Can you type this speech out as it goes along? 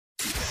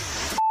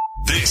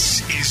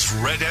This is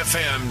Red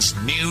FM's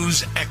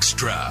News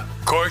Extra,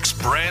 Cork's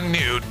brand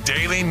new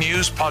daily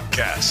news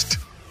podcast.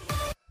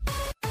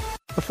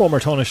 The former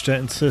Taoiseach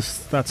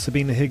insists that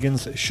Sabina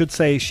Higgins should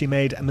say she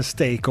made a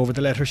mistake over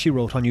the letter she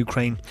wrote on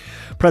Ukraine.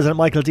 President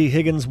Michael D.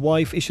 Higgins'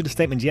 wife issued a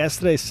statement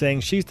yesterday saying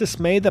she's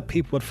dismayed that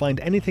people would find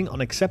anything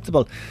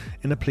unacceptable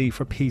in a plea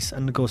for peace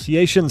and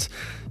negotiations.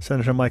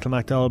 Senator Michael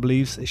McDowell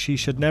believes she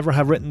should never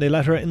have written the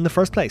letter in the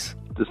first place.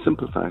 The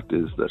simple fact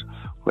is that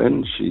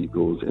when she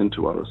goes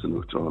into Áras an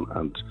Uachtaráin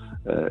and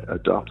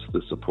adopts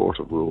the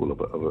supportive role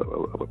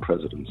of a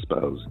president's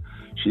spouse,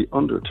 she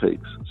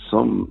undertakes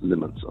some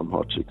limits on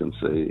what she can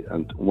say,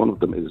 and one of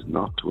them is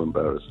not to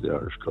embarrass the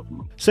Irish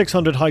government.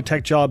 600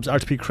 high-tech jobs are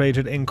to be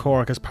created in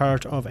Cork as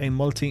part of a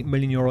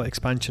multi-million euro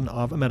expansion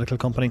of a medical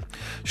company.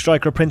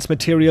 Stryker prints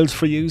materials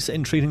for use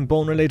in treating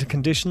bone-related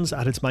conditions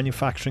at its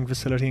manufacturing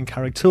facility in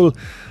Carrigtwohill.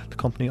 The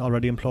company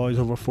already employs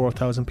over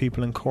 4,000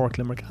 people in Cork,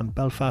 Limerick and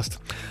Belfast.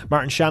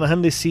 Martin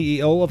Shanahan, the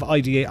CEO of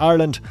IDA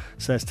Ireland,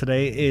 says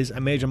today is a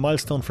major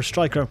milestone for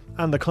Stryker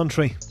and the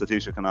country. The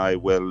Taoiseach and I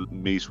will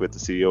meet with the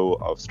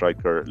CEO of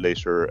Stryker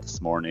later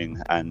this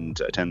morning and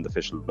attend the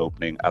official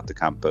opening at the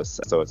campus.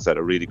 So it's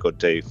a really good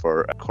day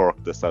for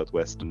Cork, the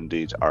Southwest and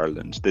indeed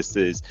Ireland. This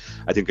is,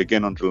 I think,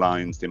 again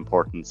underlines the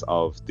importance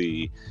of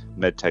the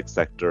medtech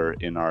sector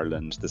in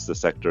Ireland. This is a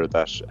sector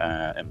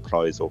that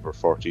employs over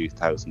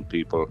 40,000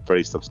 people,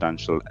 very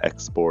substantial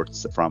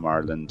exports from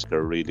Ireland. It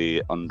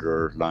really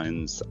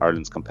underlines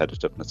Ireland's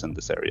competitiveness in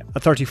this area. A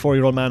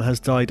 34-year-old man has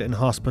died in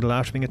hospital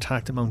after being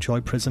attacked at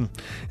Mountjoy Prison.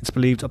 It's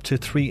believed up to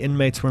 3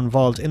 inmates were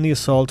involved in the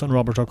assault on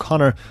Robert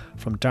O'Connor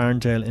from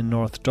Darndale in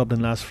North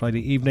Dublin last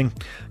Friday evening.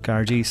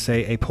 Gardaí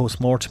say a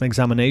post-mortem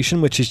examination,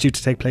 which is due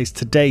to take place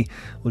today,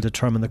 will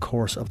determine the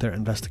course of their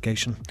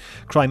investigation.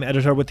 Crime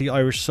editor with the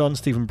Irish Sun,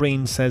 Stephen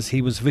Breen, says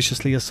he was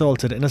viciously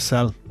assaulted in a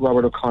cell.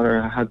 Robert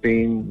O'Connor had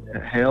been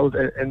held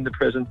in the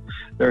prison.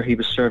 There he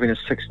was serving a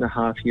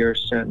 6.5-year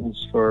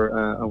sentence for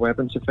a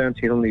weapons offence.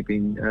 He'd only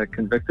been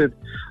convicted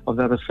of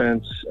that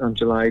offence on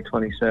July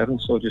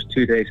 27th, so just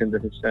 2 days into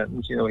his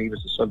sentence, he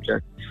was the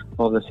subject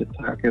of this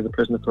attack. The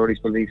prison authorities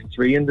believe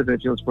 3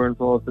 individuals were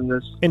involved in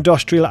this.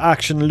 Industrial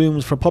action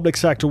looms for public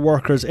sector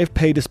workers if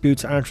pay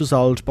disputes aren't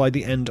resolved by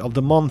the end of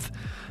the month.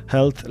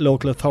 Health,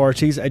 local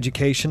authorities,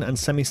 education and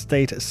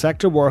semi-state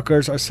sector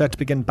workers are set to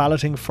begin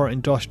balloting for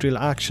industrial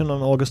action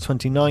on August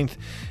 29th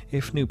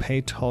if new pay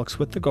talks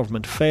with the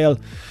government fail.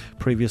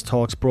 Previous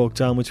talks broke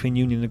down between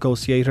union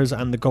negotiators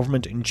and the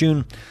government in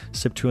June.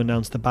 SIP2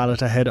 announced the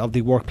ballot ahead of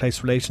the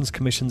Workplace Relations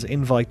Commission's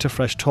invite to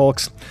fresh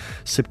talks.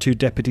 SIP2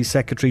 Deputy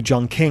Secretary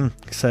John King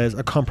says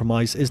a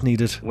compromise is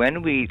needed.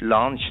 When we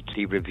launched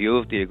the review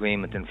of the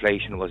agreement,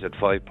 inflation was at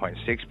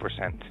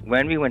 5.6%.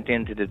 When we went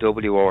into the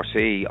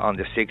WRC on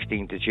the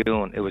 16th of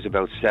June, it was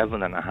about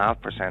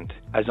 7.5%.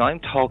 As I'm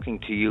talking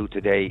to you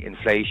today,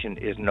 inflation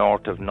is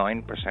north of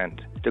 9%.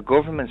 The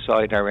government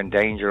side are in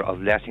danger of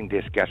letting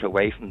this get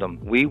away from them.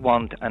 We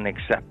want an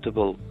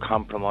acceptable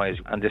compromise,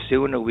 and the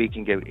sooner we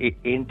can get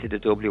into the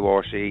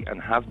WRC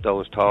and have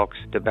those talks,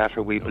 the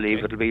better we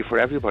believe it'll be for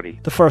everybody.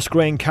 The first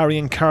grain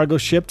carrying cargo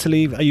ship to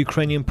leave a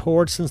Ukrainian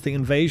port since the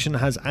invasion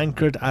has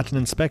anchored at an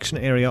inspection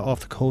area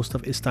off the coast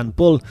of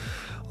Istanbul.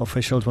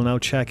 Officials will now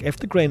check if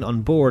the grain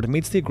on board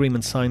meets the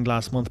agreement signed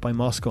last month by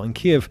Moscow and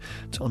Kiev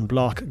to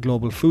unblock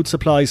global food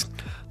supplies.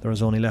 There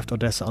is only left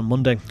Odessa on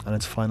Monday, and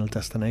its final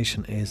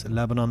destination is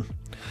Lebanon.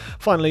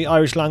 Finally,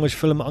 Irish language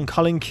film On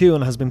Colin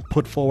Kuhn has been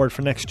put forward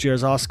for next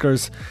year's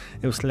Oscars.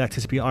 It was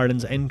selected to be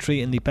Ireland's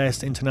entry in the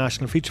Best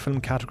International Feature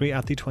Film category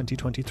at the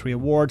 2023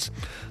 awards.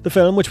 The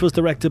film, which was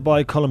directed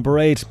by Colin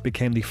Bourade,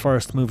 became the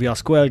first movie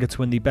Oscuelga to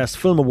win the Best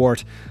Film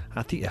Award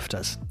at the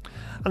IFTAs.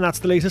 And that's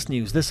the latest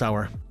news this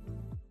hour.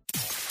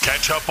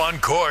 Catch up on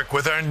Cork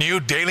with our new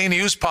daily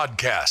news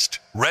podcast,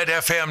 Red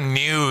FM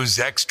News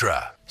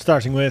Extra.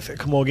 Starting with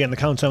Camogie, and the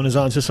countdown is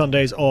on to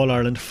Sunday's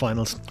All-Ireland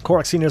finals.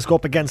 Cork seniors go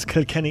up against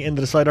Kilkenny in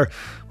the decider,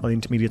 while the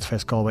intermediates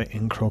face Galway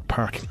in Croke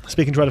Park.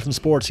 Speaking to Red FM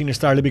Sport, senior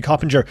star Libby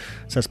Coppinger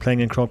says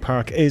playing in Croke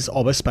Park is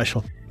always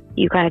special.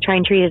 You kind of try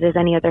and treat it as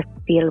any other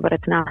field, but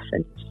it's not.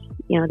 And,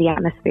 the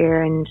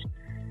atmosphere and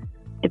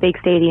the big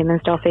stadium and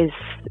stuff is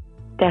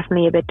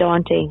definitely a bit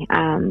daunting.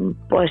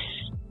 But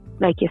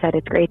like you said,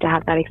 it's great to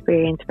have that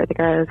experience for the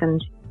girls,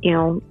 and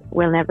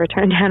we'll never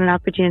turn down an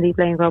opportunity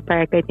playing Croke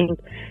Park. I think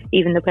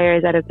even the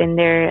players that have been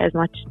there as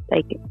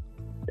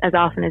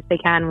often as they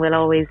can will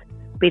always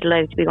be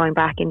delighted to be going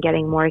back and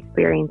getting more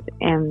experience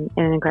in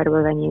an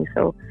incredible venue.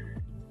 So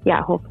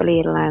yeah, hopefully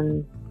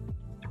it'll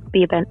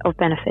be of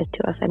benefit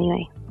to us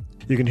anyway.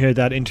 You can hear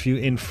that interview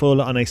in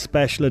full on a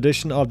special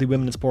edition of the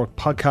Women in Sport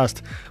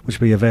podcast, which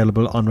will be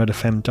available on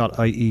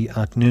redfm.ie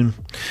at noon.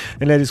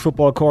 In ladies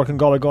football, Cork and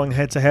Galway going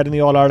head to head in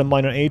the All-Ireland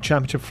Minor A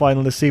Championship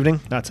final this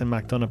evening. That's in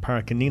McDonagh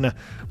Park in Nina,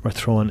 where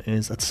throw-in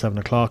is at 7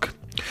 o'clock.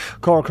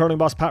 Cork hurling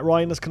boss Pat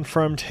Ryan has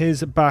confirmed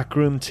his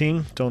backroom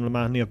team. Donal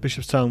O'Mahony of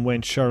Bishopstown,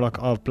 Wayne Sherlock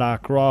of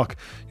Blackrock,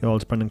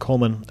 Yold's Brendan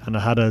Coleman and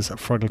Ahada's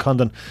Fergal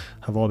Condon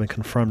have all been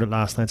confirmed at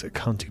last night's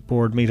county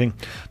board meeting.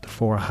 The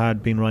four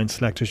had been Ryan's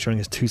selectors during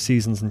his 2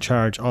 seasons in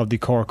charge of the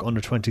Cork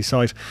under-20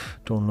 side.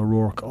 Donal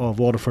O'Rourke of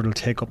Waterford will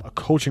take up a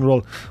coaching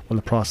role, while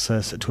the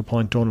process to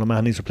appoint Donal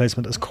O'Mahony's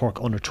replacement as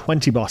Cork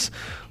under-20 boss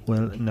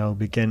will now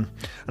begin.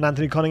 And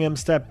Anthony Cunningham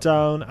stepped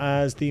down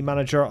as the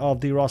manager of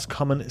the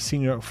Roscommon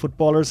senior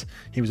footballers.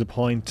 He was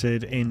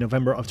appointed in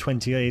November of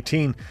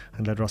 2018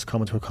 and led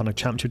Roscommon to a Connacht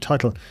Championship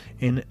title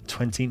in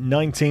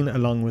 2019,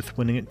 along with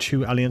winning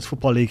 2 Alliance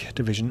Football League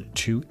Division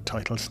 2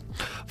 titles.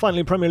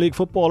 Finally, Premier League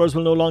footballers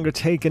will no longer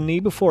take a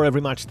knee before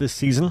every match this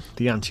season.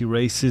 The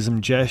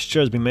anti-racism gesture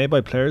has been made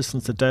by players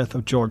since the death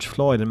of George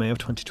Floyd in May of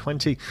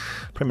 2020.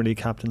 Premier League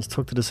captains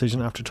took the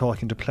decision after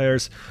talking to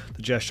players.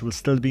 The gesture will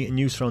still be in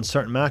use around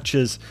certain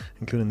matches,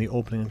 including the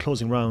opening and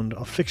closing round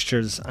of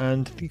fixtures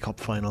and the cup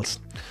finals.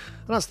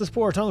 And that's the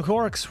sport on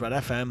Cork's Red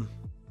FM.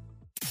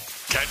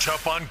 Catch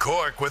up on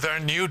Cork with our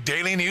new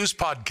daily news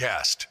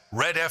podcast,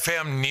 Red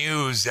FM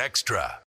News Extra.